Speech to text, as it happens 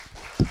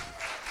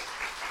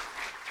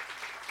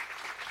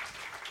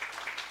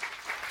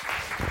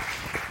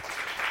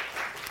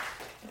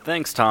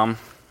Thanks, Tom.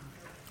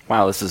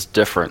 Wow, this is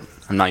different.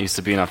 I'm not used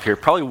to being up here.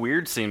 Probably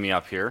weird seeing me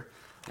up here.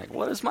 Like,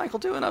 what is Michael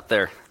doing up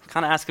there?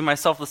 Kind of asking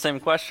myself the same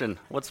question.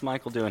 What's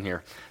Michael doing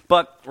here?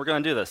 But we're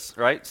going to do this,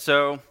 right?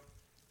 So,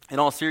 in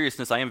all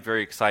seriousness, I am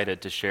very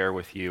excited to share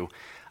with you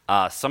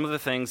some of the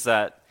things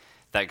that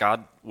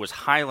God was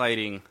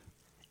highlighting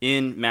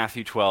in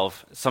Matthew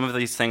 12. Some of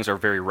these things are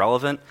very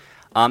relevant.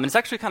 And it's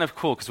actually kind of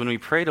cool because when we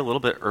prayed a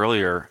little bit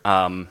earlier,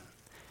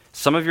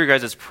 some of your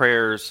guys'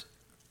 prayers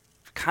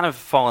kind of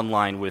fall in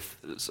line with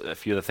a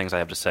few of the things I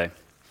have to say.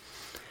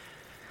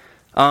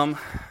 So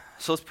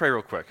let's pray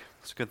real quick.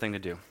 It's a good thing to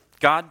do.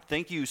 God,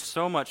 thank you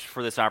so much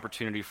for this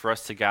opportunity for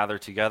us to gather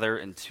together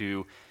and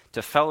to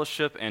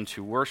fellowship and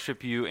to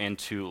worship you and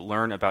to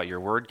learn about your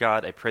word,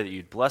 God. I pray that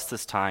you'd bless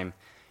this time. In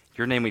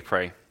your name we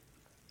pray.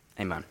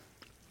 Amen.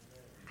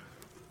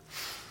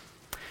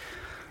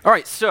 All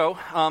right, so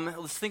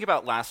let's think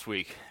about last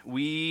week.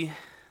 We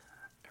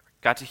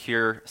got to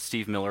hear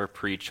Steve Miller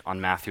preach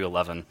on Matthew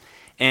 11.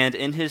 And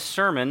in his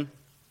sermon,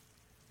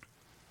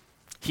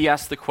 he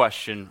asked the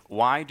question,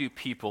 why do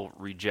people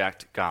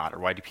reject God, or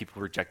why do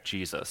people reject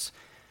Jesus?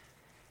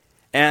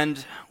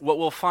 And what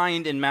we'll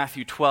find in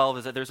Matthew 12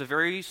 is that there's a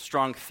very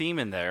strong theme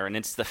in there, and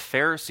it's the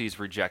Pharisees'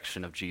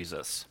 rejection of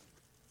Jesus.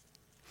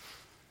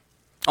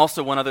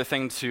 Also, one other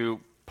thing to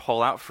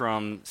pull out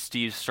from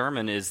Steve's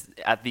sermon is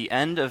at the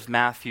end of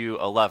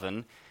Matthew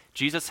 11,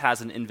 Jesus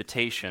has an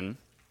invitation,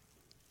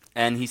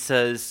 and he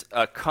says,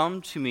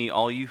 "Come to me,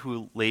 all you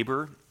who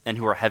labor and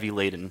who are heavy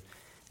laden,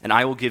 and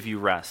I will give you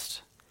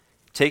rest.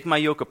 Take my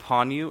yoke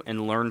upon you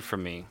and learn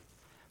from me,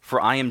 for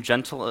I am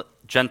gentle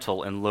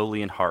and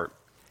lowly in heart,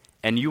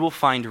 and you will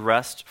find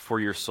rest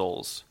for your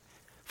souls.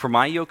 For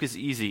my yoke is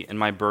easy and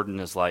my burden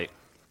is light."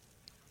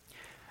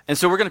 And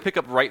so we're going to pick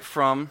up right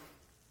from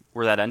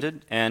where that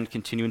ended and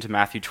continue into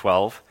Matthew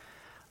 12.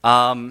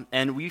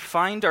 And we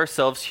find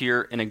ourselves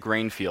here in a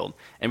grain field.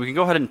 And we can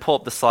go ahead and pull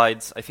up the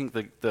slides. I think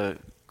the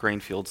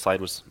grain field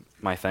slide was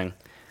my thing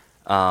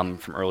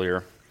from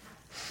earlier.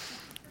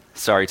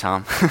 Sorry,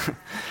 Tom.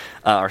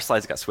 Our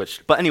slides got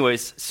switched. But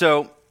anyways,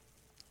 so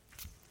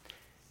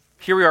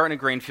here we are in a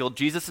grain field.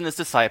 Jesus and his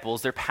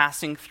disciples, they're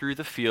passing through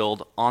the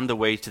field on the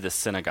way to the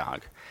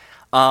synagogue.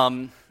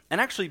 And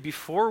actually,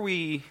 before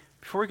we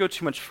go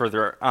too much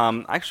further,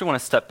 I actually want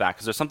to step back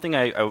because there's something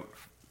I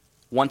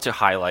want to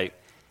highlight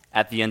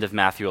at the end of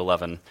Matthew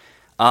 11.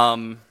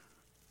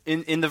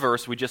 In the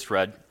verse we just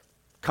read,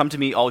 "Come to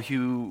me, all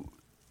you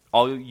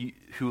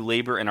who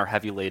labor and are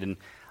heavy laden,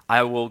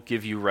 I will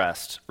give you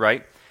rest,"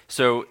 right?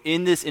 So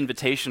in this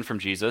invitation from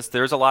Jesus,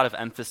 there's a lot of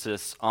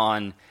emphasis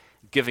on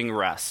giving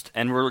rest.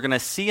 And we're going to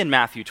see in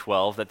Matthew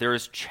 12 that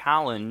there's a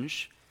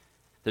challenge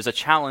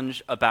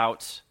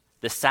about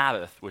the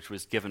Sabbath, which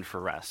was given for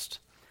rest.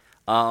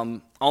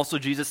 Also,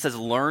 Jesus says,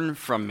 "Learn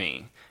from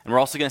me." And we're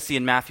also going to see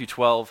in Matthew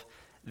 12,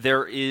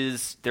 there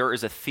is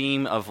a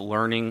theme of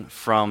learning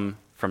from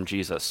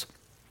Jesus.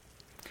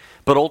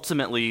 But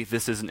ultimately,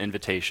 this is an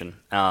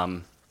invitation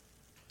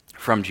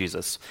from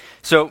Jesus.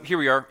 So here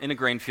we are in a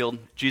grain field.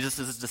 Jesus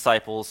and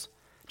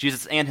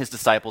his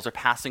disciples are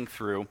passing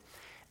through.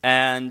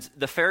 And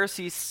the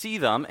Pharisees see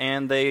them,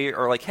 and they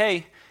are like,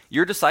 "Hey,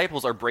 your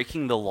disciples are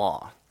breaking the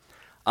law."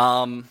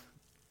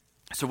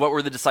 So what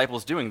were the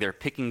disciples doing? They're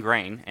picking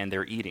grain, and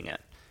they're eating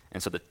it.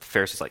 And so the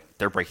Pharisees are like,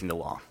 they're breaking the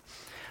law.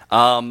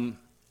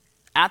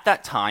 At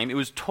that time, it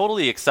was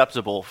totally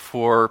acceptable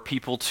for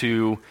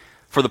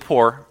the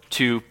poor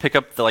to pick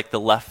up the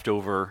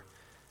leftover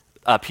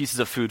pieces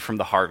of food from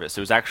the harvest.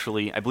 It was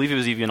actually, I believe it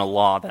was even a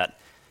law that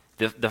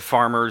the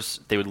farmers,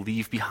 they would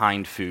leave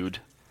behind food.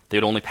 They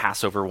would only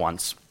pass over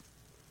once.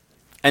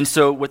 And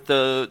so what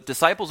the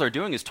disciples are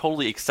doing is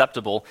totally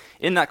acceptable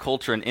in that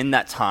culture and in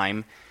that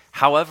time.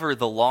 However,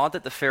 the law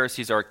that the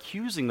Pharisees are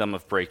accusing them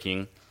of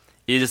breaking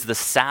is the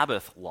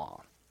Sabbath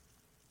law.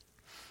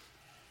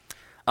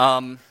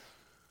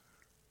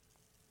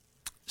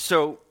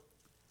 So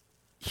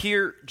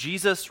here,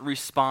 Jesus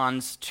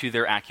responds to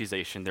their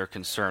accusation, their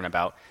concern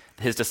about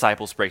his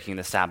disciples breaking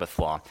the Sabbath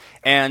law.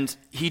 And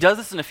he does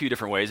this in a few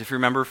different ways. If you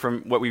remember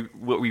from what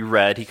we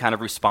read, he kind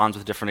of responds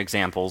with different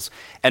examples.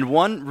 And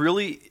one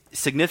really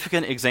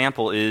significant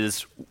example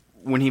is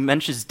when he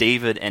mentions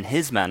David and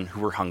his men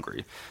who were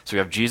hungry. So we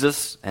have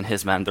Jesus and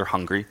his men, they're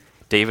hungry.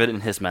 David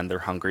and his men, they're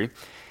hungry.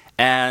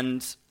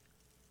 And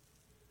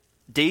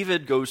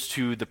David goes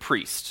to the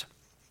priest,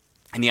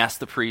 and he asks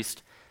the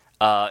priest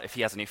if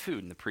he has any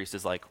food. And the priest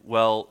is like,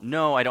 "Well,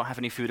 no, I don't have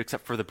any food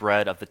except for the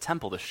bread of the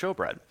temple, the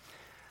showbread."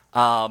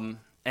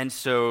 And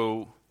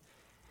so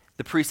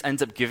the priest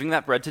ends up giving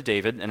that bread to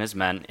David and his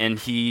men, and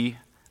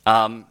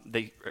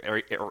they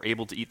are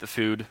able to eat the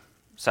food,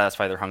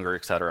 satisfy their hunger,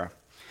 etc.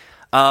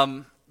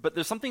 But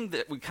there's something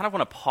that we kind of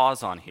want to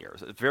pause on here.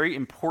 It's a very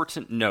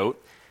important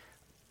note.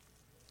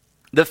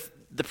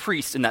 The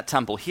priest in that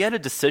temple, he had a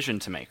decision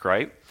to make,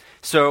 right?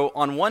 So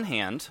on one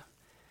hand,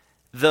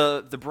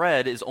 the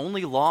bread is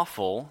only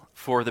lawful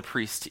for the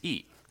priest to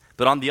eat.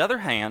 But on the other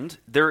hand,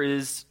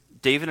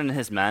 David and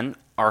his men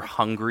are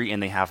hungry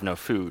and they have no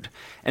food.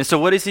 And so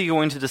what is he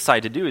going to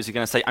decide to do? Is he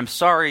going to say, "I'm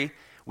sorry,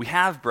 we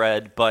have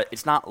bread, but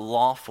it's not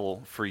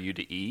lawful for you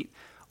to eat?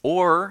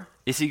 Or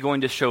is he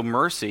going to show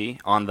mercy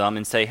on them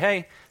and say,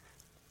 hey,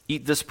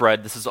 eat this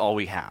bread, this is all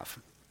we have?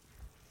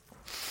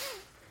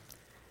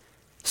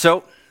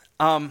 So,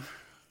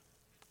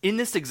 in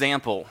this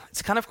example,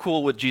 it's kind of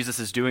cool what Jesus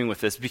is doing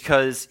with this,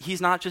 because he's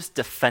not just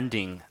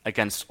defending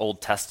against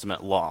Old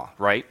Testament law,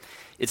 right?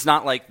 It's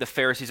not like the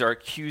Pharisees are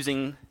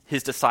accusing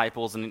his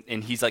disciples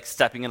and he's like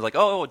stepping in like,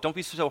 oh, don't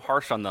be so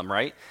harsh on them,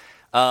 right?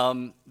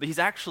 But he's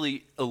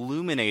actually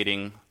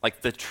illuminating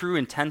like the true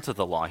intent of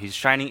the law. He's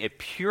shining a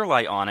pure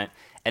light on it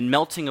and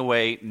melting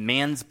away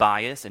man's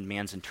bias and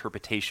man's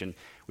interpretation,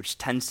 which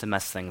tends to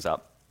mess things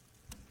up.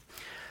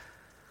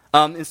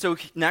 And so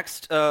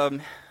next,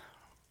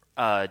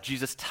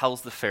 Jesus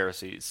tells the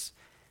Pharisees,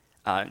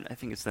 I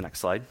think it's the next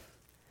slide,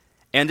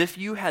 and if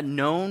you had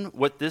known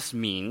what this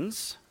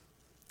means,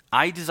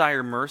 I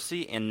desire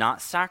mercy and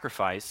not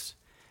sacrifice,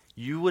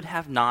 you would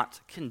have not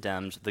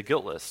condemned the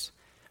guiltless.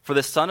 For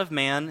the Son of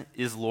Man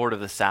is Lord of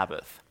the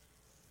Sabbath.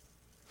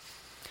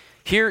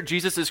 Here,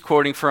 Jesus is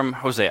quoting from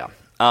Hosea.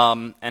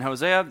 And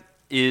Hosea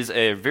is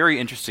a very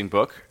interesting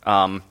book.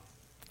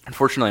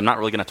 Unfortunately, I'm not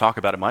really going to talk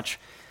about it much.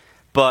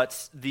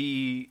 But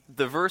the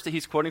verse that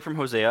he's quoting from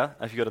Hosea,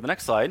 if you go to the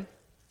next slide,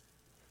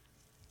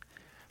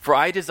 for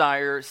I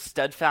desire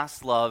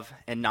steadfast love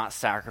and not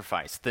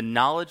sacrifice, the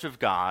knowledge of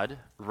God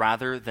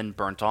rather than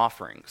burnt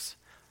offerings.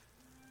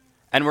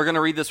 And we're going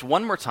to read this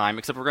one more time,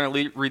 except we're going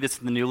to read this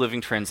in the New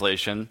Living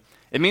Translation.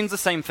 It means the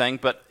same thing,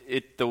 but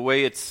the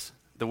way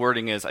the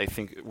wording is, I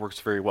think it works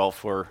very well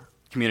for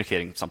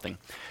communicating something.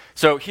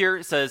 So here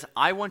it says,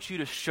 I want you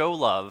to show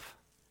love,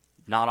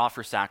 not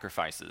offer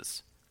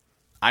sacrifices.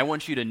 I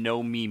want you to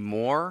know me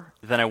more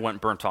than I want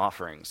burnt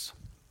offerings.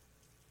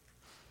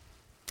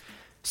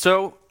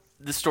 So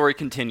the story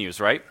continues,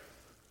 right?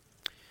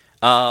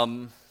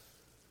 The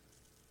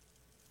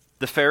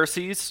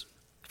Pharisees,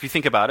 if you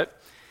think about it,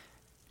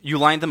 you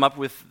lined them up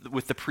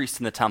with the priests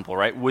in the temple,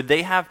 right? Would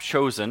they have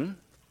chosen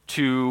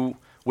to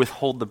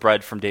withhold the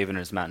bread from David and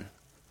his men?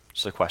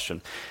 Just a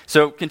question.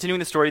 So continuing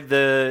the story,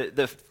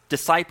 the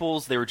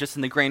disciples, they were just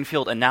in the grain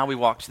field, and now we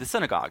walk to the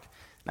synagogue.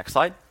 Next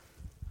slide.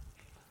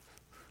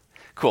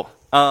 Cool.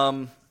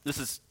 This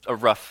is a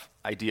rough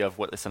idea of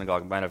what the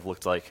synagogue might have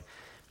looked like.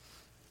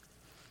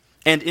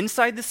 And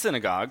inside the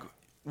synagogue,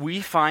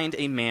 we find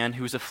a man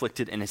who's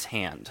afflicted in his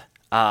hand.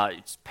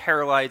 It's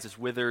paralyzed, it's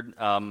withered,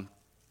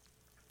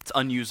 it's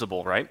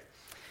unusable, right?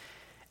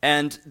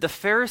 And the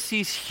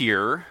Pharisees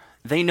here,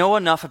 they know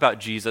enough about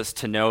Jesus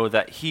to know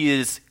that he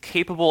is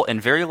capable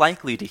and very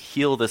likely to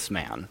heal this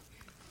man.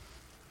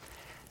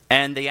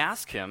 And they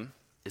ask him,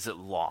 is it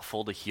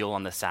lawful to heal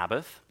on the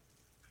Sabbath?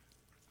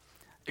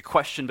 A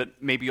question,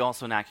 but maybe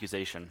also an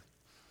accusation.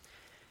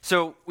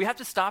 So we have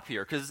to stop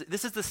here, because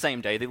this is the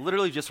same day. They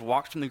literally just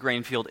walked from the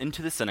grain field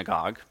into the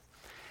synagogue.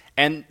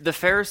 And the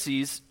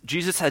Pharisees,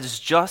 Jesus has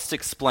just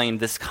explained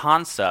this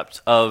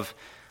concept of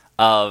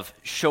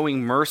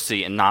showing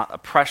mercy and not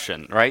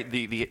oppression, right?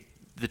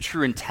 The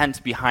true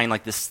intent behind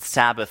like this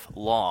Sabbath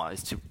law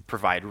is to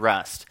provide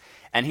rest.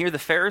 And here the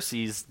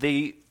Pharisees,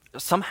 they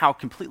somehow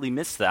completely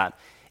miss that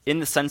in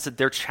the sense that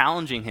they're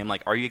challenging him,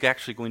 like, are you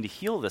actually going to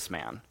heal this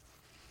man?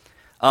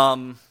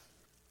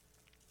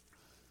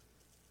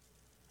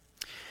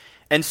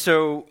 And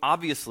so,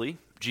 obviously,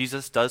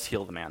 Jesus does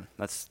heal the man.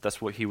 That's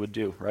what he would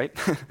do, right?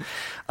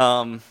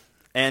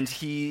 And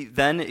he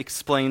then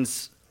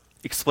explains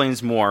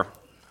more.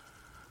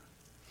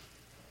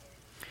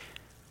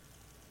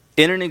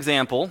 In an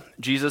example,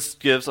 Jesus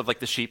gives of like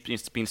the sheep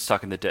being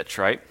stuck in the ditch,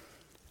 right?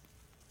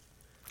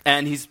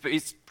 And he's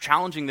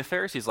challenging the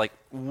Pharisees, like,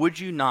 would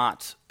you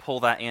not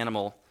pull that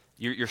animal,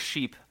 your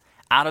sheep,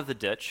 out of the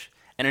ditch,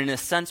 and in a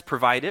sense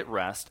provide it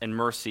rest and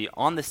mercy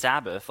on the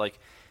Sabbath? Like,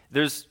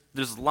 there's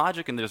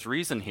logic and there's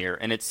reason here,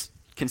 and it's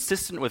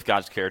consistent with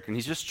God's character, and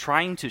he's just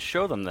trying to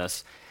show them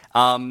this.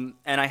 And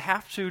I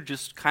have to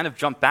just kind of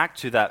jump back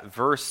to that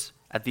verse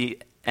at the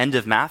end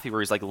of Matthew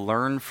where he's like,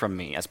 learn from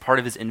me. As part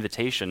of his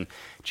invitation,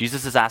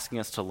 Jesus is asking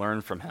us to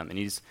learn from him. And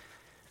he's,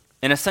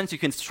 in a sense, you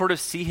can sort of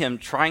see him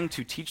trying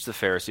to teach the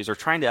Pharisees, or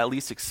trying to at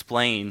least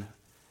explain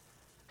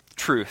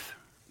truth,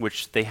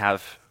 which they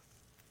have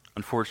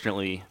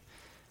unfortunately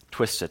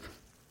twisted.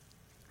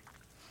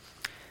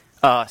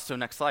 So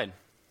next slide.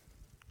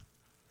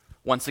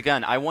 Once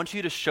again, I want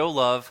you to show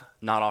love,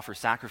 not offer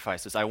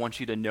sacrifices. I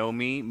want you to know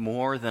me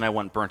more than I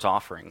want burnt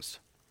offerings.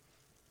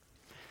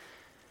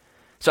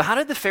 So how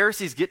did the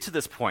Pharisees get to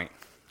this point,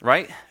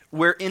 right?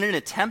 Where in an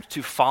attempt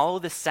to follow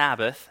the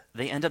Sabbath,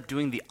 they end up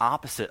doing the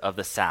opposite of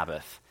the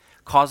Sabbath,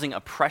 causing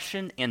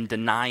oppression and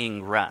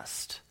denying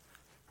rest,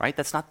 right?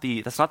 That's not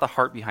the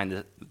heart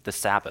behind the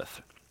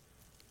Sabbath.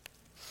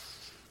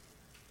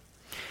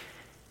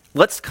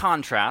 Let's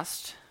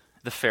contrast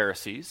the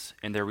Pharisees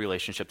and their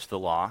relationship to the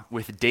law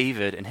with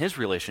David and his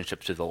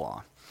relationship to the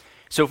law.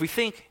 So if we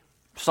think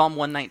Psalm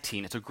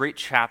 119, it's a great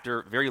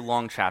chapter, very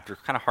long chapter,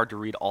 kind of hard to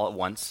read all at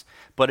once,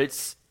 but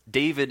it's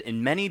David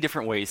in many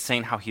different ways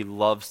saying how he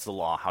loves the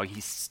law, how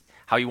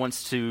he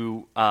wants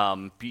to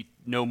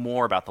know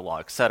more about the law,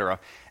 etc.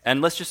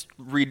 And let's just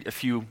read a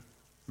few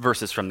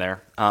verses from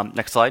there.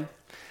 Next slide.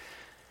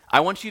 I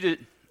want you to,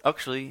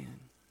 actually,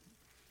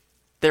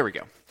 there we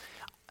go.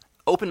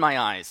 Open my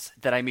eyes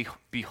that I may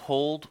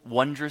behold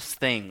wondrous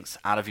things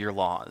out of your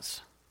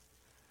laws.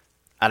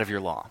 Out of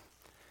your law.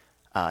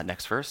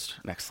 Next verse,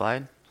 next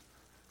slide.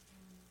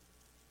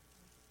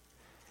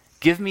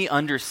 Give me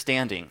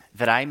understanding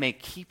that I may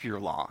keep your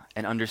law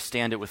and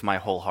understand it with my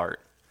whole heart.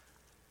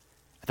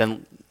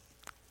 Then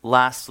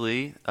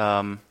lastly,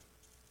 oh,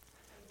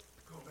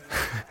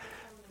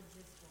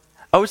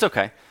 it's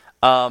okay.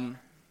 Go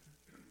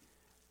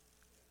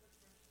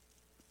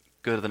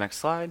to the next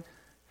slide.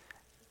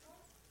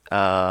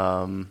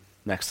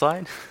 Next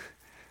slide.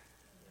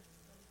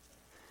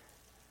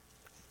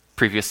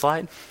 Previous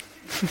slide.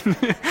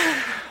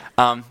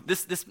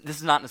 This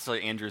is not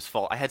necessarily Andrew's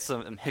fault. I had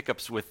some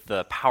hiccups with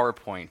the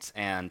PowerPoint,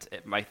 and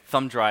my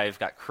thumb drive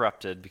got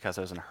corrupted because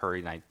I was in a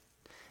hurry.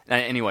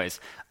 Anyways,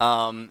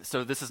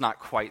 so this is not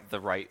quite the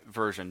right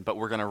version, but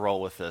we're going to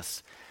roll with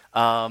this.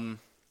 How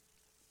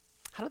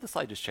did the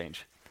slide just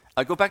change?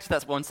 Go back to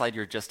that one slide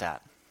you're just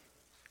at.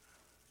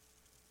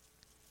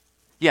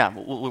 Yeah,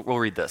 we'll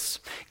read this.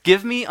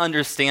 Give me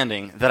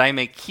understanding that I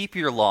may keep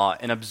your law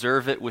and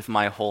observe it with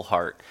my whole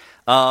heart.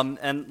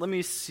 And let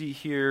me see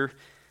here.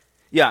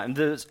 Yeah,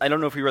 and I don't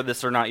know if we read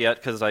this or not yet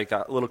because I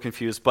got a little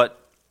confused, but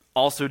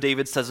also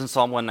David says in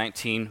Psalm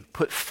 119,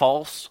 put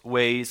false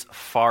ways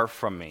far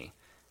from me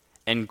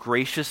and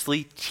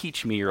graciously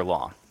teach me your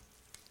law.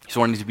 He's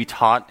wanting to be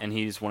taught and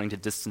he's wanting to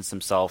distance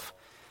himself.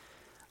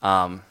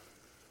 Thank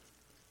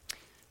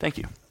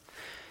you.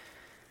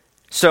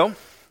 So,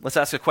 let's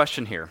ask a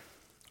question here.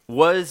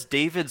 Was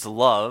David's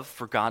love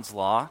for God's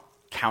law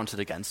counted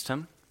against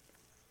him?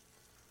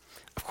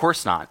 Of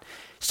course not.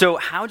 So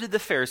how did the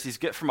Pharisees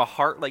get from a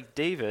heart like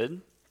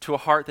David to a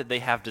heart that they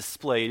have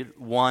displayed,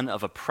 one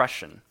of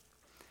oppression?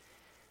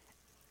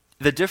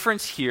 The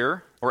difference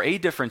here, or a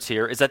difference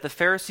here, is that the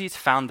Pharisees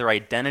found their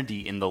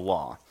identity in the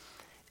law.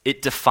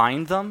 It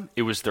defined them.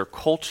 It was their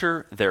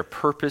culture, their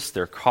purpose,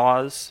 their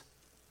cause.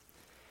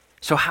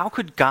 So how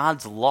could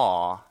God's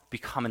law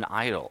become an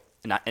idol?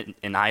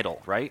 An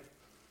idol, right?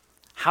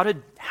 How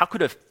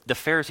could the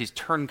Pharisees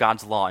turn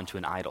God's law into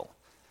an idol?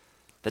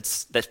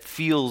 That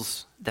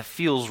feels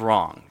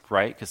wrong,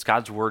 right? Because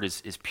God's word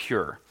is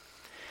pure.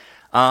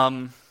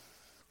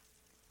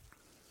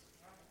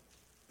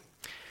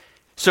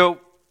 So,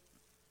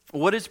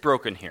 what is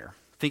broken here?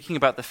 Thinking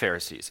about the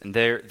Pharisees and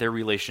their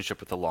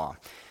relationship with the law.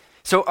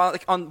 So,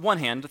 on one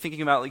hand,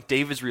 thinking about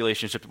David's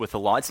relationship with the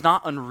law, it's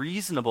not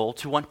unreasonable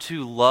to want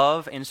to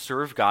love and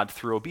serve God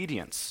through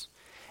obedience.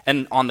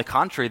 And on the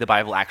contrary, the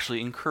Bible actually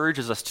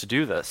encourages us to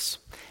do this,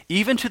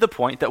 even to the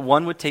point that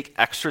one would take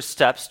extra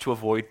steps to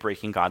avoid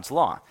breaking God's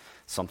law,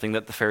 something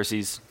that the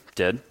Pharisees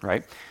did,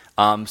 right?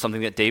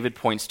 Something that David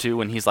points to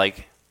when he's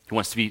like,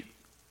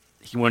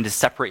 he wanted to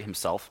separate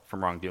himself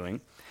from wrongdoing.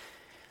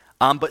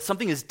 But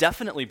something is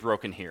definitely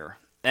broken here.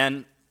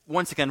 And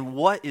once again,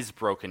 what is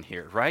broken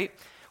here, right?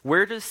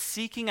 Where does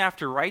seeking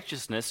after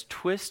righteousness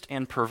twist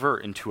and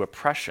pervert into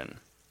oppression?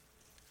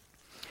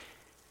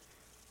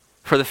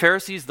 For the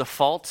Pharisees, the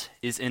fault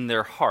is in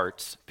their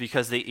hearts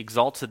because they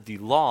exalted the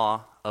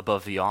law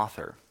above the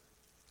author.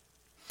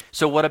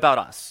 So what about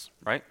us,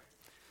 right?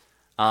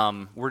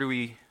 Where do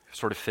we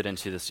sort of fit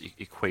into this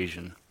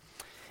equation?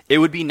 It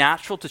would be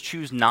natural to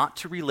choose not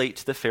to relate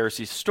to the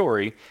Pharisees'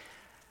 story.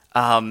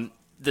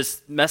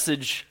 This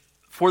message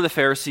for the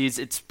Pharisees,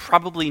 it's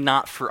probably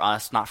not for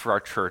us, not for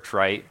our church,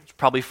 right? It's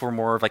probably for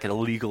more of like a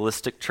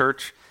legalistic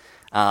church.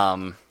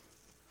 It'd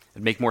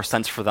make more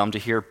sense for them to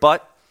hear,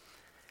 but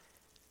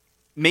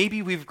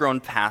maybe we've grown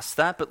past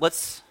that, but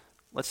let's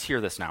hear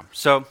this now.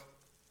 So,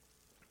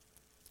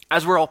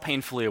 as we're all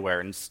painfully aware,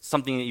 and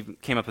something that even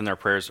came up in our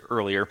prayers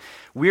earlier,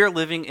 we are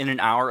living in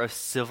an hour of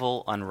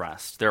civil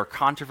unrest. There are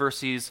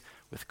controversies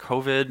with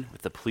COVID,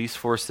 with the police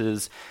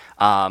forces,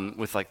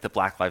 with the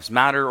Black Lives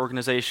Matter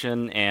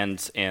organization, and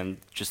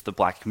just the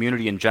black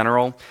community in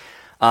general.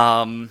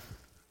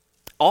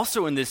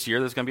 Also in this year,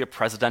 there's going to be a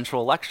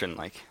presidential election.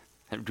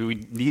 Do we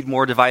need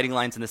more dividing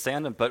lines in the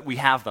sand? But we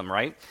have them,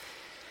 right?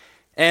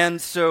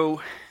 And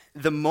so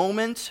the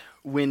moment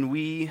when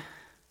we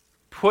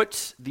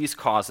put these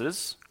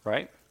causes,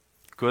 right,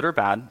 good or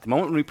bad, the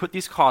moment when we put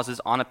these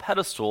causes on a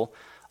pedestal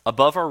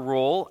above our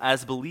role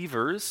as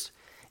believers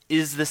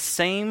is the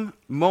same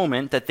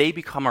moment that they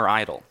become our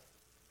idol.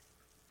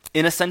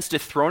 In a sense,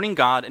 dethroning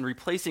God and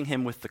replacing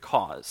him with the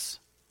cause.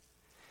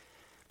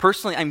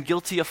 Personally, I'm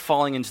guilty of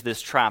falling into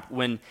this trap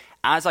when,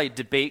 as I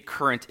debate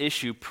current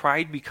issue,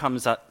 pride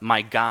becomes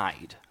my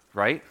guide,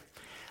 right?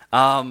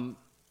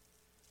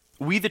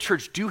 We, the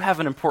church, do have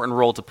an important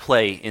role to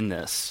play in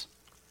this.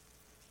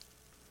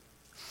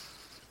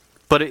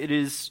 But it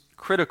is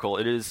critical,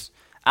 it is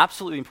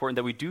absolutely important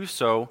that we do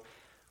so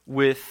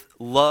with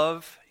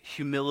love,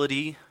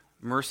 humility,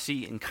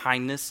 mercy, and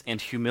kindness,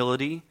 and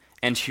humility,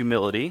 and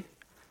humility.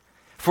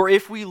 For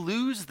if we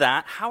lose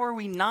that, how are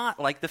we not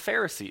like the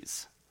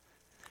Pharisees,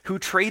 who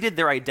traded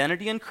their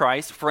identity in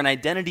Christ for an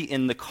identity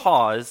in the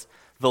cause,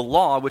 the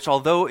law, which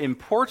although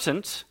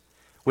important,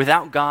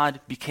 without God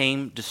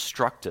became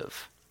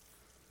destructive?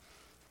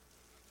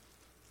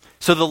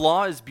 So the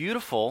law is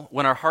beautiful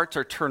when our hearts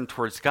are turned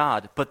towards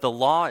God, but the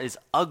law is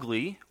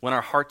ugly when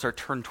our hearts are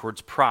turned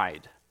towards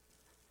pride.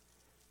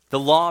 The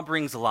law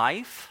brings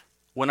life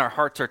when our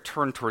hearts are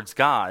turned towards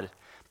God,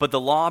 but the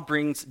law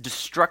brings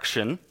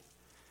destruction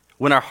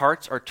when our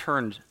hearts are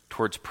turned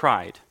towards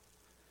pride.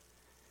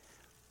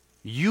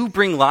 You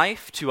bring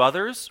life to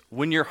others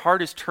when your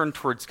heart is turned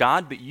towards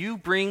God, but you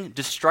bring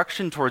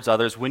destruction towards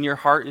others when your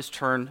heart is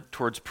turned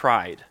towards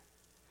pride.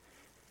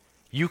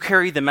 You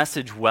carry the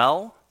message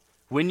well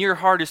when your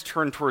heart is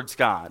turned towards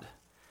God,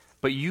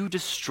 but you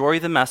destroy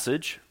the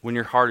message when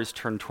your heart is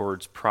turned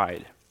towards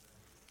pride.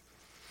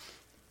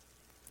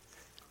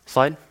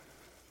 Slide.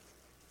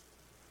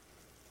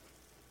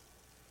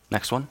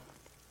 Next one.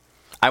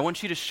 I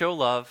want you to show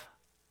love,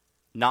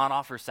 not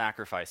offer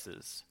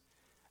sacrifices.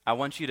 I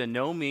want you to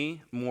know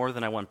me more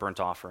than I want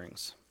burnt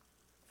offerings.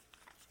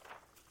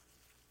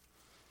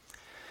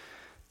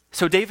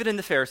 So David and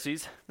the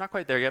Pharisees, not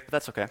quite there yet, but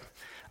that's okay.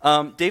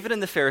 David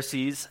and the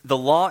Pharisees, the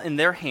law in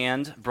their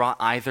hand brought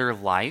either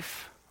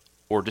life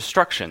or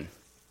destruction.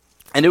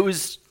 And it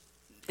was,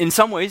 in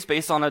some ways,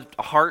 based on a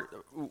heart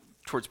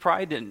towards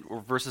pride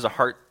versus a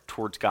heart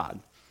towards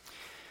God.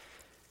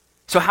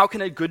 So how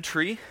can a good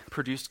tree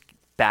produce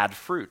bad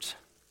fruit?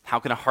 How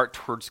can a heart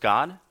towards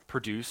God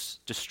produce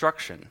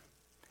destruction?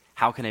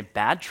 How can a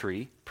bad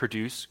tree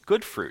produce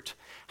good fruit?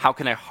 How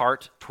can a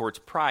heart towards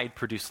pride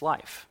produce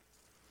life?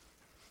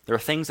 There are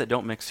things that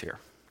don't mix here.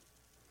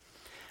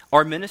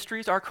 Our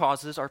ministries, our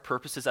causes, our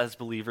purposes as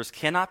believers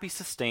cannot be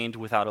sustained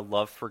without a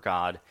love for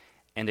God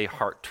and a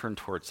heart turned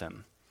towards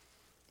Him.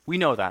 We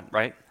know that,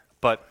 right?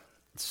 But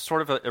it's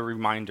sort of a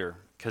reminder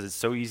because it's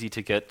so easy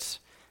to get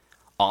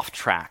off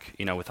track,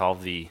 with all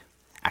the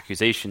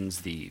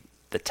accusations, the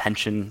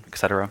tension,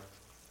 etc.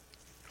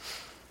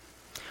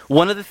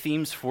 One of the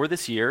themes for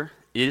this year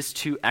is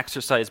to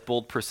exercise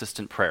bold,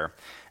 persistent prayer.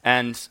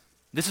 And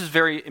this is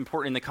very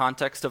important in the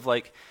context of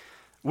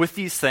with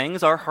these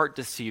things, our heart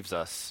deceives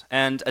us.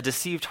 And a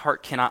deceived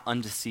heart cannot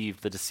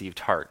undeceive the deceived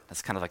heart.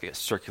 That's kind of like a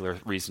circular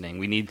reasoning.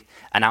 We need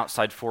an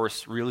outside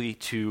force really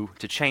to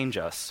change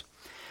us.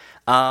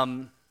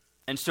 And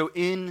so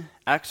in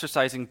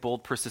exercising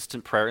bold,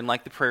 persistent prayer, and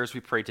like the prayers we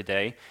pray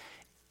today,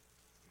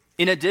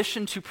 in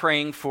addition to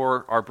praying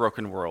for our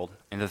broken world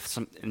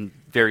and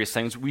various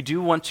things, we do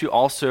want to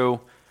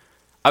also,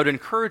 I would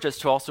encourage us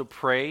to also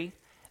pray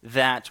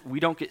that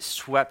we don't get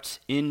swept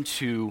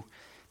into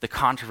the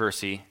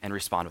controversy and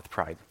respond with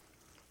pride.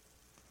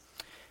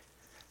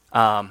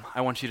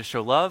 I want you to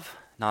show love,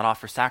 not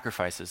offer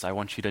sacrifices. I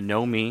want you to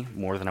know me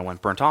more than I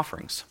want burnt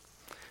offerings.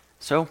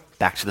 So,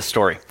 back to the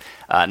story.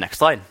 Next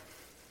slide.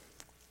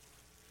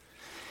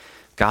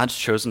 God's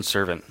chosen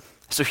servant.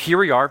 So here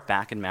we are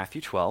back in Matthew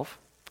 12.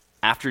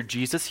 After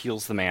Jesus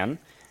heals the man,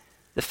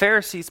 the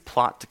Pharisees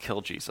plot to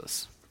kill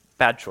Jesus.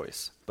 Bad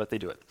choice, but they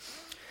do it.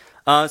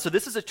 So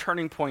this is a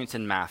turning point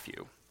in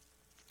Matthew.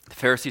 The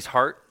Pharisees'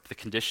 heart, the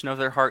condition of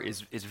their heart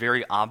is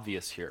very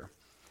obvious here.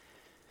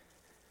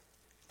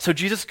 So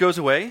Jesus goes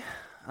away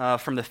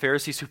from the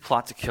Pharisees who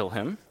plot to kill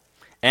him,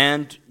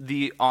 and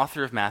the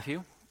author of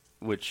Matthew,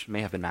 which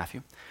may have been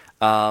Matthew,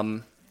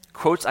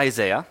 quotes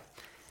Isaiah,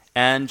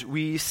 and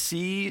we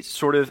see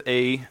sort of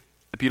a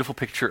beautiful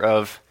picture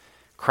of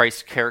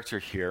Christ's character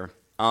here.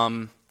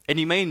 And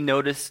you may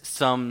notice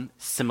some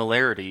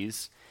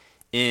similarities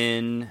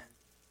in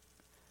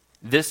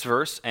this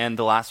verse and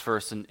the last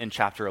verse in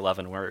chapter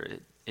 11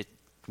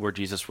 where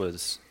Jesus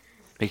was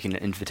making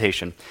an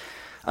invitation.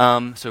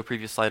 So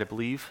previous slide, I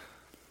believe.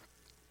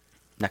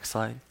 Next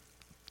slide.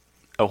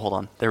 Oh, hold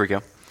on. There we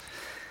go.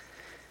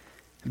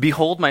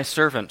 Behold my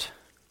servant,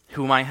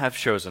 whom I have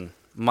chosen,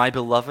 my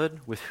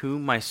beloved, with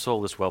whom my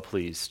soul is well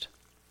pleased.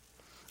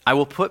 I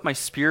will put my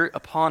spirit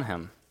upon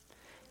him,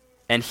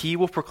 and he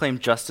will proclaim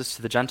justice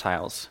to the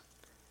Gentiles.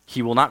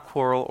 He will not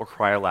quarrel or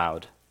cry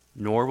aloud,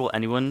 nor will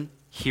anyone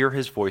hear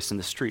his voice in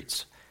the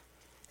streets.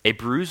 A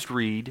bruised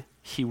reed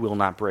he will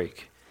not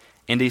break,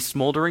 and a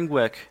smoldering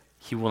wick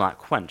he will not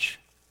quench,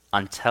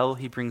 until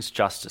he brings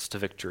justice to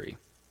victory.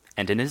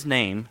 And in his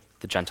name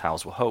the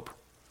Gentiles will hope.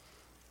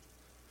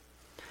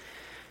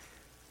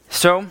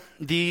 So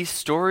the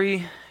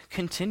story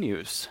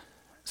continues.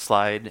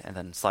 Slide, and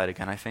then slide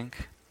again, I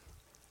think.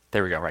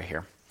 There we go, right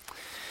here.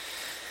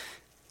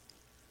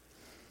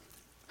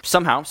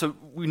 Somehow, so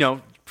we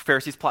know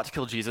Pharisees plot to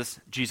kill Jesus.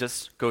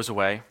 Jesus goes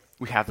away.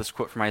 We have this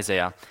quote from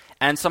Isaiah.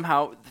 And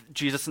somehow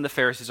Jesus and the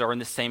Pharisees are in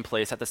the same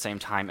place at the same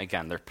time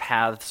again. Their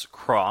paths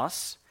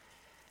cross.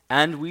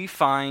 And we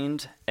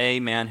find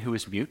a man who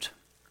is mute,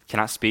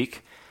 cannot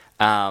speak,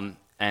 and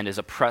is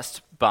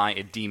oppressed by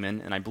a demon.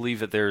 And I believe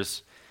that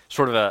there's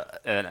sort of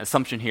an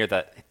assumption here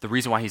that the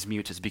reason why he's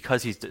mute is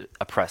because he's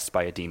oppressed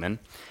by a demon.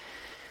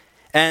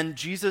 And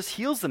Jesus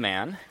heals the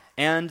man,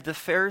 and the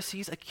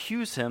Pharisees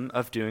accuse him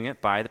of doing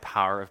it by the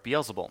power of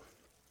Beelzebul.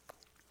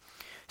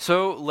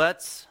 So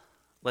let's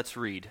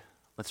read.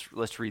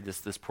 Let's read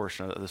this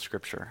portion of the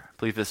scripture. I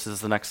believe this is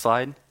the next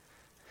slide.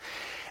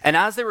 And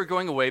as they were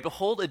going away,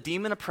 behold, a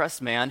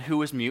demon-oppressed man who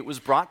was mute was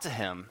brought to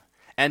him.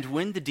 And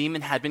when the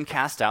demon had been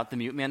cast out, the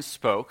mute man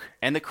spoke,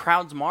 and the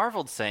crowds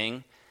marveled,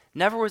 saying,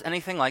 "Never was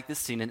anything like this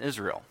seen in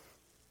Israel."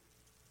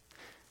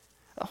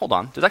 Hold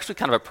on, there's actually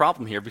kind of a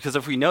problem here, because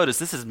if we notice,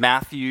 this is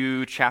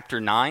Matthew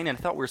chapter 9, and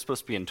I thought we were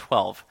supposed to be in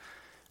 12.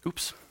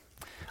 Oops.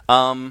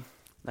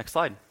 Next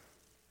slide.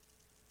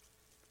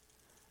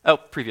 Oh,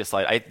 previous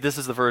slide. This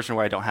is the version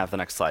where I don't have the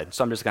next slide,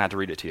 so I'm just going to have to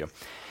read it to you.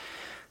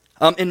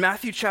 In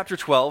Matthew chapter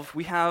 12,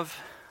 we have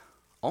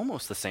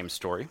almost the same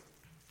story.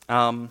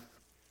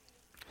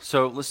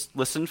 So let's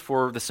listen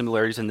for the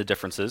similarities and the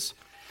differences.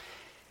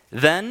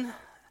 Then,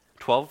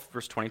 12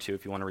 verse 22,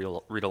 if you want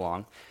to read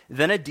along.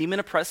 Then a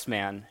demon-oppressed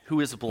man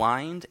who is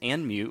blind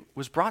and mute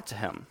was brought to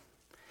him.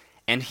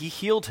 And he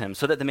healed him,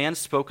 so that the man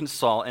spoke and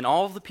saw, and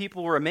all of the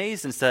people were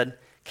amazed and said,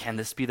 "Can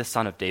this be the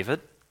son of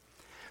David?"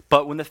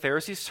 But when the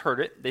Pharisees heard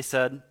it, they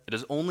said, "It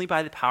is only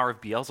by the power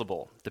of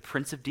Beelzebul, the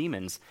prince of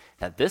demons,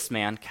 that this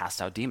man casts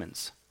out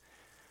demons."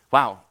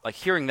 Wow, like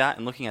hearing that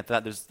and looking at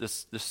that,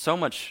 there's so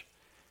much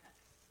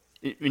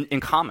in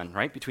common,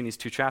 right, between these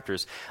two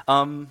chapters.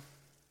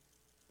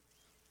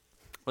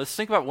 Let's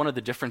think about one of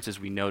the differences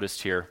we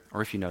noticed here,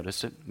 or if you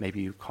noticed it,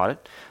 maybe you caught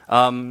it.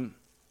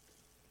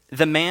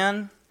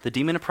 The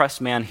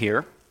demon-oppressed man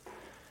here,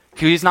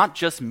 he's not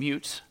just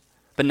mute,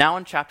 but now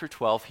in chapter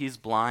 12, he's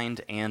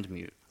blind and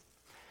mute.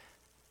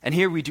 And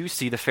here we do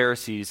see the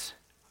Pharisees,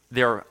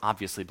 they're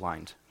obviously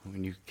blind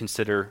when you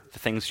consider the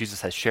things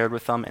Jesus has shared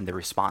with them and their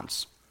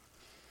response.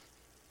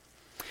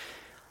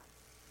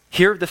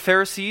 Here, the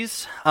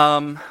Pharisees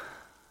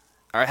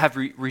have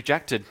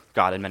rejected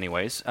God in many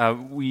ways.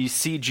 We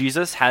see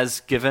Jesus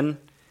has given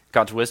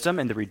God's wisdom,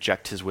 and they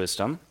reject his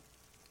wisdom.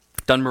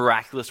 Done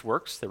miraculous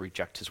works, they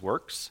reject his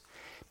works.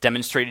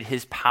 Demonstrated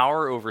his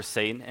power over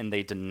Satan, and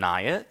they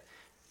deny it.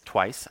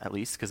 Twice, at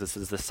least, because this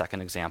is the second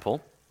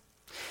example.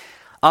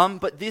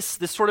 But this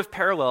sort of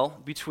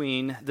parallel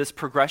between this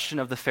progression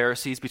of the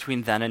Pharisees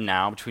between then and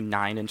now, between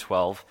 9 and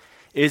 12,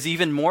 is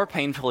even more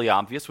painfully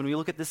obvious when we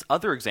look at this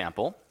other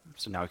example.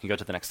 So now we can go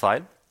to the next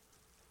slide.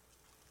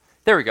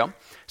 There we go.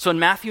 So in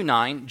Matthew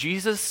 9,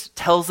 Jesus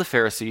tells the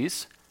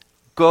Pharisees,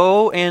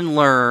 "Go and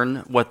learn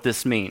what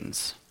this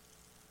means.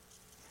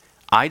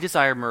 I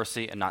desire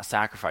mercy and not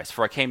sacrifice,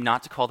 for I came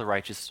not to call the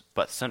righteous,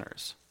 but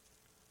sinners."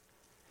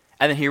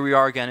 And then here we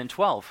are again in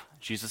 12.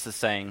 Jesus is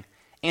saying,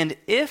 "And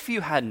if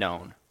you had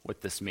known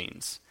what this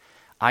means,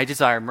 I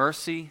desire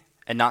mercy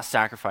and not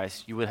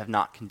sacrifice, you would have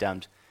not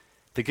condemned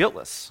the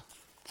guiltless."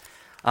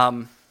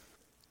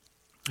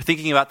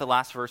 Thinking about the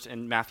last verse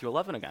in Matthew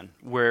 11 again,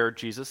 where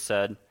Jesus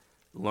said,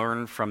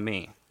 "Learn from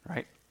me,"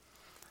 right?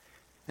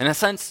 In a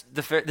sense,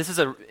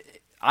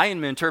 I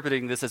am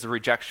interpreting this as a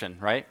rejection,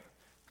 right?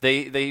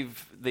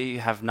 They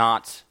have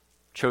not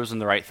chosen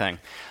the right thing.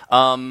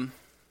 And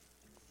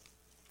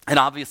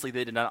obviously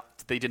they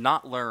did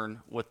not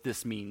learn what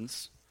this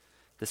means,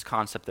 this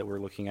concept that we're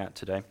looking at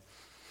today.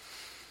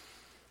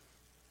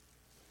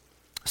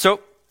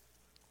 So,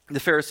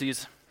 the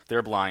Pharisees,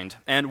 they're blind.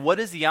 And what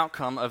is the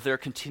outcome of their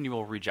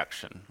continual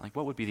rejection? Like,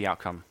 what would be the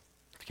outcome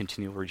of the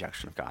continual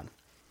rejection of God?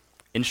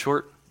 In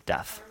short,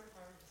 death.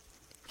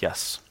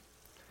 Yes.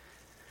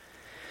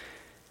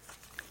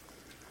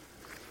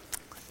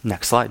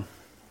 Next slide.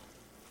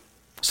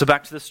 So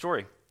back to this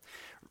story.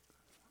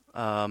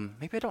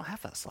 Maybe I don't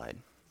have that slide.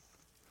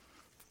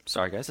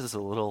 Sorry, guys. This is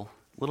a little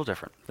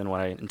different than what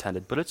I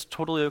intended, but it's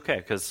totally okay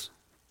because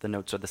the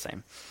notes are the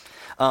same.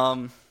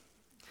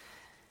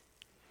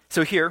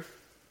 So here,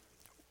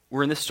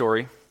 we're in this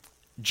story.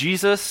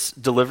 Jesus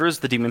delivers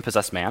the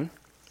demon-possessed man.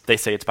 They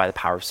say it's by the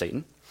power of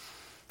Satan,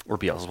 or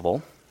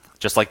Beelzebul,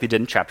 just like they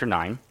did in chapter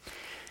 9.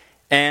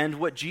 And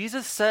what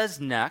Jesus says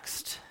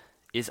next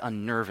is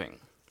unnerving.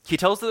 He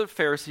tells the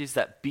Pharisees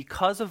that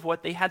because of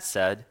what they had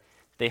said,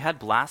 they had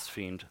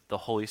blasphemed the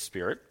Holy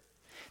Spirit.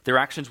 Their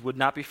actions would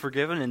not be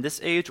forgiven in this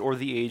age or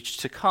the age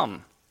to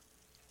come.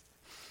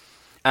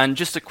 And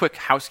just a quick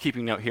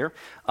housekeeping note here.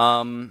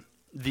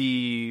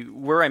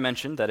 Where I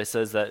mentioned that it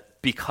says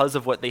that because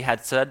of what they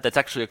had said, that's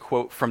actually a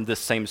quote from this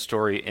same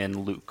story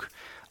in Luke.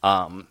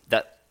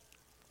 That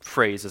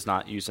phrase is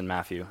not used in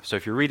Matthew. So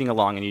if you're reading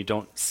along and you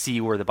don't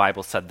see where the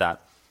Bible said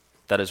that,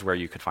 that is where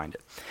you could find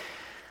it.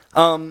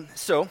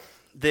 So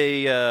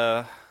they,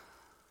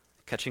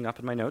 catching up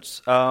in my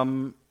notes,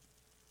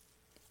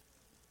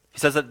 he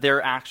says that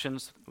their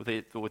actions,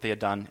 what they had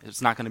done,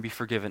 is not going to be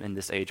forgiven in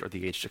this age or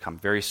the age to come.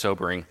 Very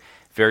sobering,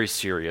 very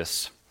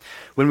serious.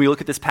 When we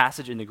look at this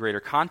passage in the greater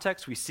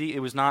context, we see it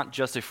was not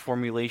just a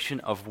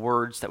formulation of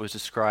words that was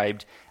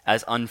described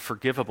as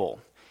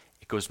unforgivable.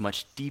 It goes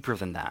much deeper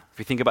than that. If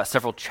you think about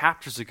several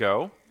chapters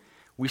ago,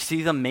 we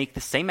see them make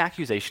the same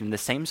accusation in the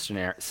same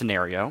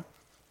scenario,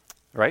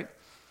 right?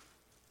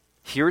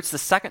 Here it's the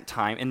second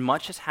time, and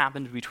much has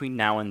happened between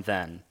now and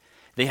then.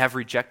 They have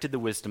rejected the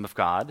wisdom of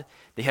God.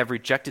 They have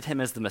rejected him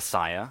as the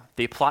Messiah.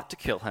 They plot to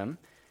kill him.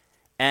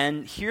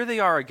 And here they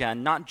are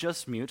again, not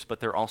just mute,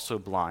 but they're also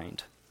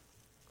blind.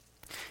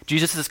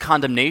 Jesus'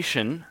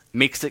 condemnation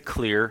makes it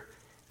clear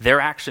their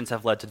actions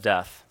have led to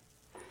death.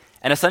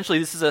 And essentially,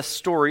 this is a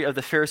story of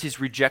the Pharisees'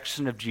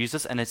 rejection of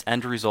Jesus and its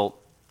end result,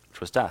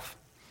 which was death.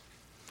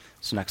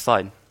 So next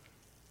slide.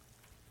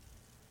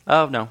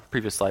 Oh, no,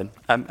 previous slide.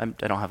 I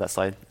don't have that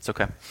slide. It's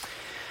okay.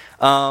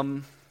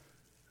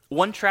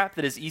 One trap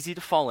that is easy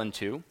to fall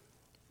into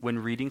when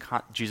reading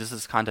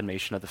Jesus'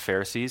 condemnation of the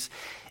Pharisees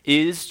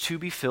is to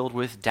be filled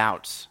with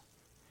doubts.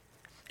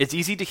 It's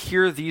easy to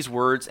hear these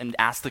words and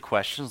ask the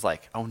questions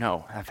like, oh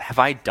no, have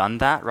I done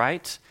that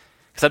right?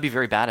 Because that'd be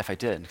very bad if I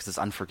did, because it's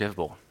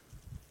unforgivable.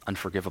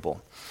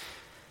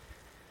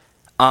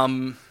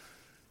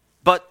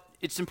 But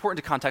it's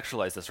important to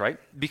contextualize this, right?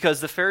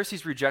 Because the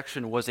Pharisees'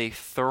 rejection was a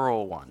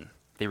thorough one.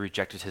 They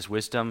rejected his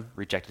wisdom,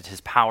 rejected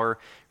his power,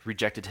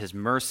 rejected his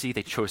mercy.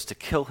 They chose to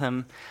kill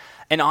him.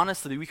 And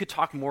honestly, we could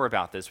talk more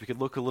about this. We could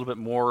look a little bit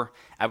more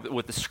at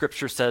what the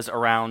scripture says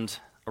around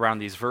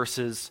these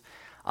verses.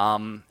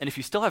 And if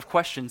you still have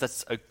questions,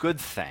 that's a good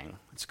thing.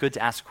 It's good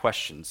to ask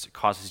questions. It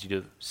causes you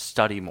to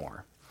study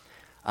more.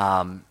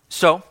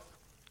 So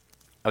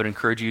I would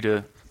encourage you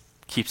to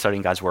keep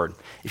studying God's word.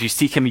 If you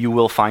seek him, you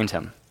will find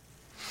him.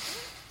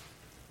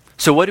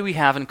 So what do we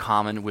have in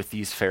common with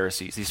these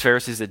Pharisees? These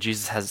Pharisees that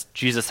Jesus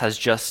has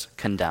just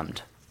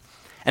condemned.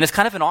 And it's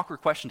kind of an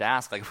awkward question to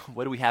ask, like,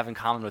 what do we have in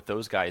common with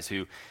those guys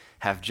who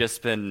have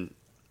just been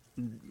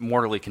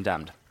mortally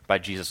condemned by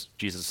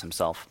Jesus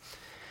himself?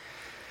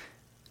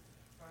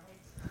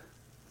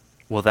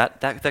 Well,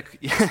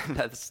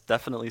 that's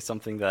definitely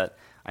something that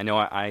I know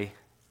I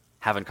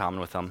have in common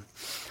with them.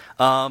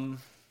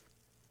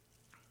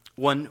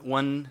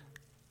 One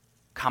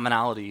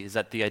commonality is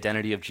that the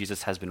identity of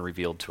Jesus has been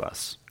revealed to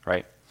us,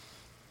 right?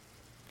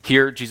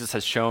 Here, Jesus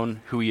has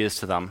shown who he is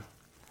to them.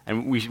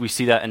 And we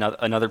see that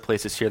in other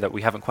places here that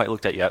we haven't quite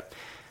looked at yet.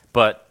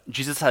 But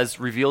Jesus has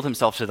revealed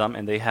himself to them,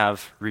 and they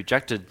have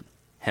rejected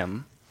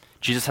him.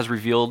 Jesus has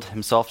revealed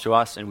himself to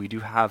us, and we do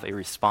have a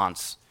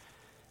response,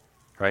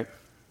 right?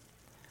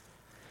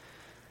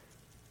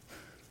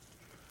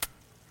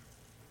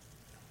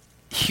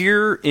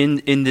 Here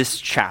in this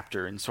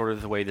chapter, in sort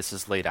of the way this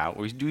is laid out,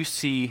 we do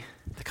see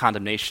the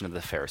condemnation of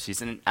the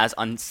Pharisees. And as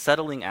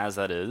unsettling as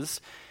that is,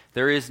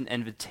 there is an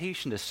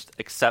invitation to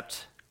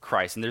accept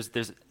Christ. And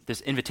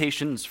there's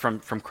invitations from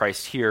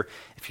Christ here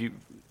if you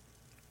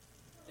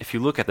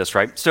look at this,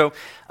 right? So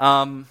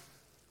another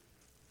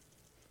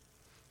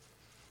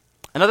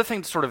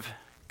thing to sort of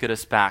get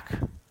us back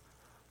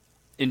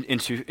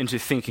into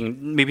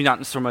thinking, maybe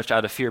not so much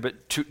out of fear,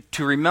 but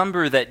to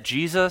remember that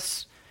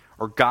Jesus,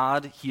 or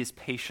God, he is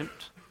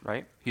patient,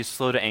 right? He is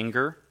slow to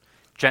anger,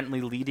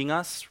 gently leading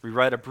us. We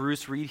read, a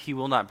bruised reed he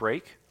will not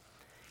break.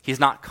 He has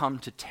not come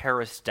to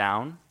tear us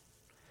down.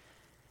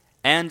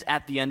 And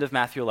at the end of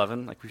Matthew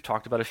 11, like we've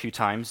talked about a few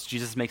times,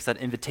 Jesus makes that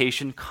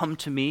invitation, come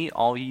to me,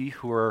 all ye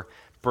who are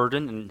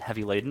burdened and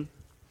heavy laden.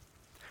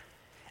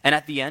 And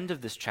at the end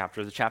of this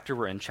chapter, the chapter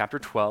we're in, chapter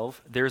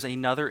 12, there's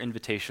another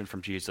invitation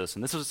from Jesus.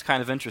 And this is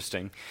kind of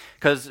interesting,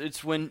 because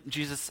it's when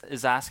Jesus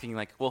is asking,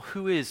 like, well,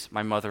 who is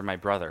my mother, my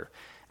brother?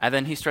 And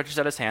then he stretches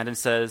out his hand and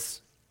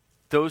says,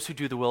 those who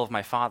do the will of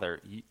my Father,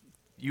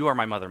 you are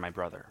my mother, my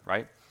brother,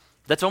 right?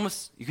 That's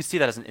almost, you could see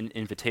that as an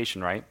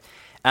invitation, right?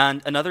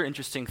 And another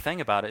interesting thing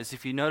about it is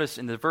if you notice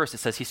in the verse, it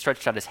says he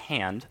stretched out his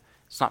hand.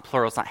 It's not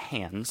plural, it's not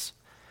hands.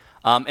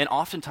 And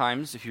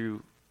oftentimes, if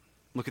you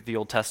look at the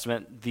Old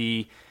Testament,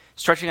 the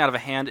stretching out of a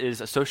hand is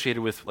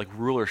associated with like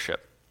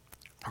rulership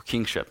or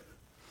kingship.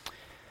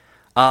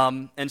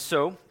 And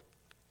so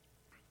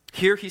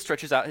here he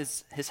stretches out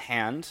his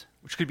hand,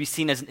 which could be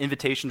seen as an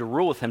invitation to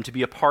rule with him, to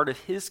be a part of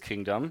his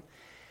kingdom.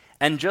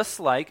 And just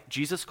like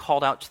Jesus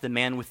called out to the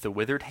man with the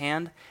withered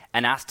hand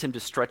and asked him to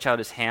stretch out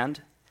his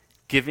hand,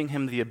 giving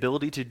him the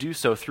ability to do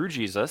so through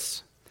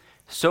Jesus,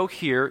 so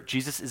here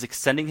Jesus is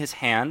extending his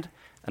hand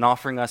and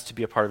offering us to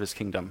be a part of his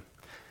kingdom.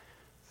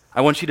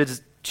 I want you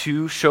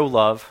to show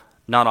love,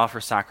 not offer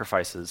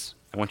sacrifices.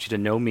 I want you to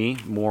know me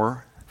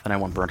more than I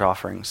want burnt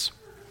offerings.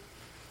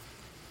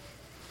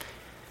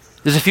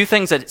 There's a few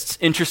things that's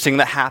interesting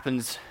that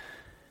happens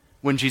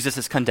when Jesus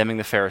is condemning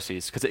the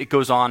Pharisees, because it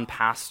goes on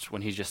past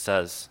when he just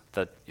says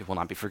that it will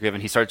not be forgiven.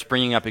 He starts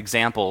bringing up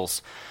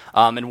examples.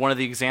 And one of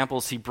the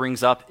examples he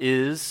brings up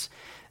is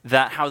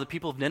that how the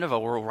people of Nineveh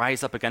will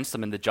rise up against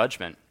them in the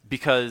judgment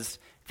because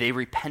they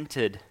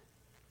repented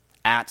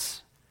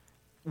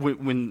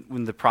when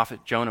the prophet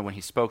Jonah, when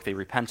he spoke, they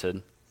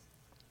repented.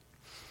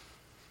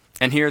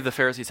 And here the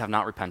Pharisees have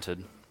not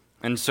repented.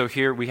 And so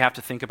here we have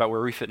to think about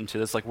where we fit into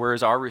this. Like, where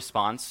is our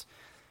response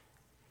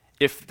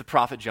if the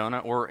prophet Jonah,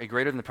 or a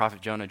greater than the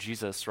prophet Jonah,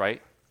 Jesus,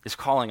 right, is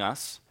calling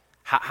us?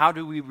 How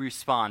do we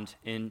respond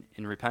in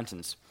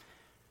repentance?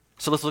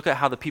 So let's look at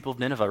how the people of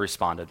Nineveh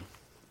responded.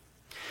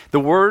 The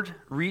word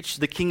reached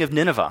the king of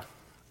Nineveh,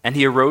 and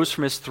he arose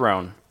from his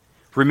throne,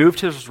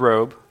 removed his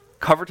robe,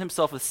 covered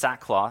himself with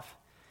sackcloth,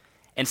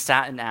 and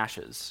sat in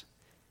ashes.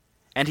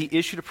 And he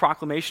issued a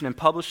proclamation and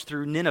published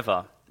through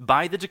Nineveh,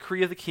 by the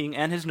decree of the king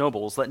and his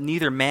nobles, let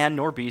neither man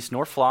nor beast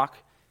nor flock,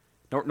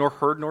 nor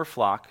herd nor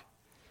flock,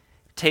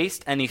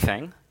 taste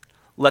anything.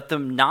 Let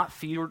them not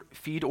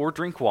feed or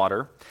drink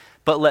water,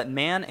 but let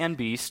man and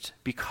beast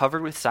be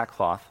covered with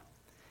sackcloth,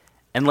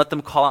 and let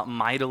them call out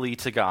mightily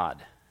to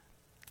God.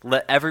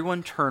 Let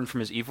everyone turn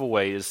from his evil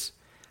ways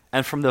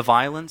and from the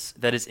violence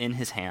that is in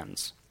his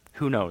hands.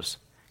 Who knows?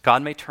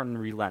 God may turn and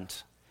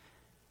relent.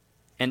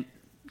 And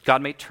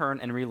God may turn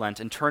and relent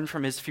and turn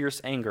from his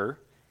fierce anger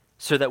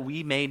so that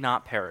we may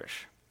not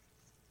perish.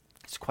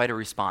 It's quite a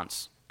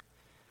response.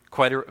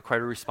 Quite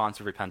a response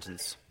of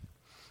repentance.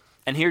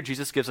 And here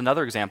Jesus gives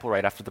another example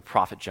right after the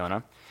prophet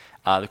Jonah,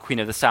 the queen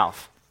of the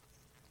south.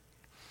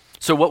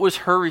 So what was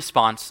her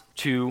response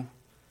to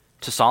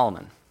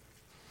Solomon?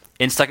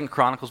 In 2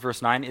 Chronicles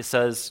verse 9, it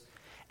says,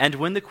 "And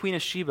when the queen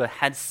of Sheba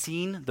had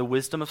seen the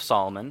wisdom of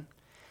Solomon,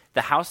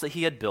 the house that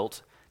he had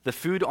built, the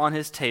food on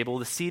his table,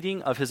 the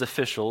seating of his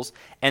officials,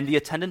 and the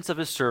attendance of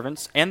his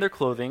servants, and their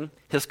clothing,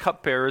 his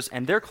cupbearers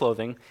and their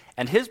clothing,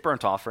 and his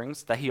burnt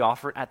offerings that he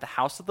offered at the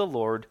house of the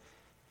Lord,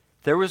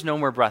 there was no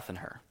more breath in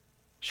her.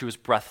 She was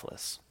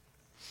breathless."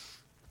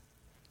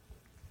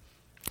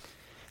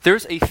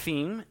 There's a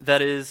theme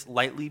that is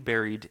lightly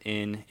buried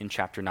in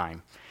chapter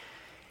 9.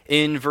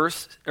 In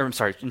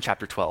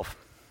chapter 12.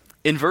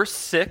 In verse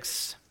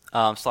 6,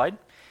 slide,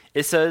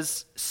 it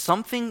says,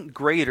 "Something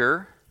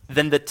greater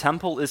than the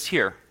temple is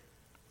here."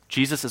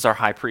 Jesus is our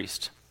high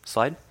priest.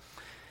 Slide.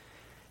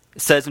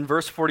 It says in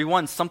verse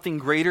 41, "Something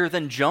greater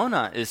than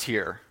Jonah is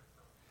here."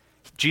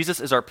 Jesus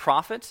is our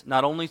prophet,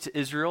 not only to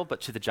Israel,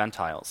 but to the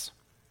Gentiles.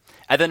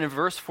 And then in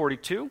verse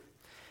 42,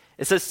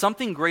 it says,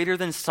 "Something greater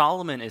than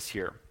Solomon is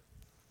here."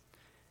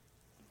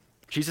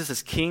 Jesus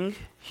is king,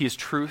 he is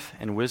truth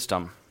and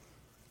wisdom.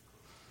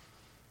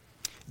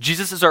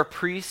 Jesus is our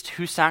priest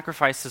who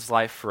sacrificed his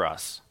life for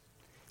us.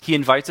 He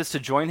invites us to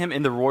join him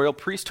in the royal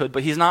priesthood,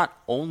 but he's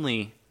not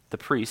only the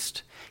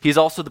priest. He's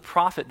also the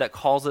prophet that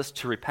calls us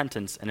to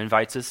repentance and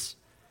invites us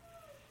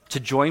to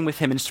join with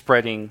him in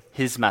spreading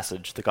his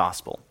message, the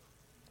gospel.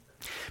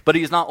 But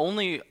he is not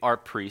only our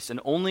priest and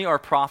only our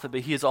prophet,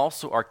 but he is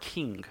also our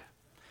king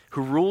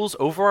who rules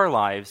over our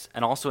lives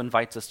and also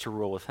invites us to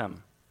rule with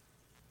him.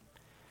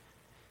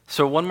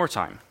 So one more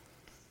time,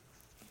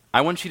 I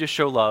want you to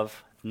show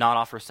love, not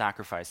offer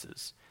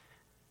sacrifices.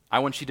 I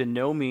want you to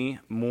know me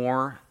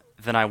more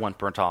than I want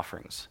burnt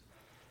offerings.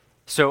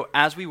 So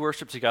as we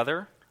worship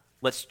together,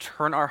 let's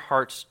turn our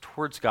hearts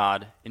towards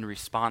God in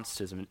response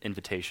to his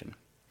invitation.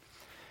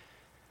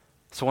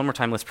 So one more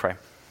time, let's pray.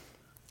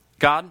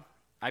 God,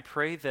 I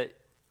pray that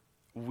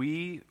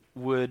we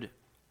would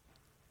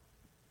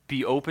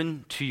be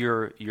open to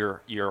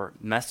your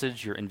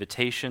message, your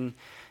invitation,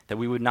 that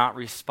we would not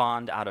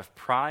respond out of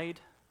pride,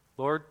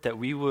 Lord, but that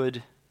we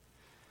would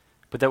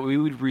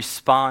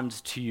respond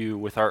to you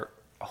with our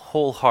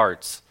whole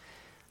hearts.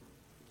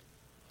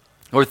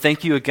 Lord,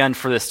 thank you again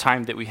for this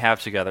time that we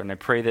have together, and I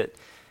pray that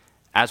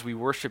as we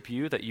worship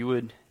you, that you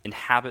would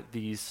inhabit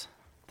this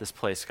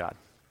place, God.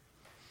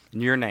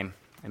 In your name,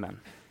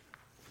 amen.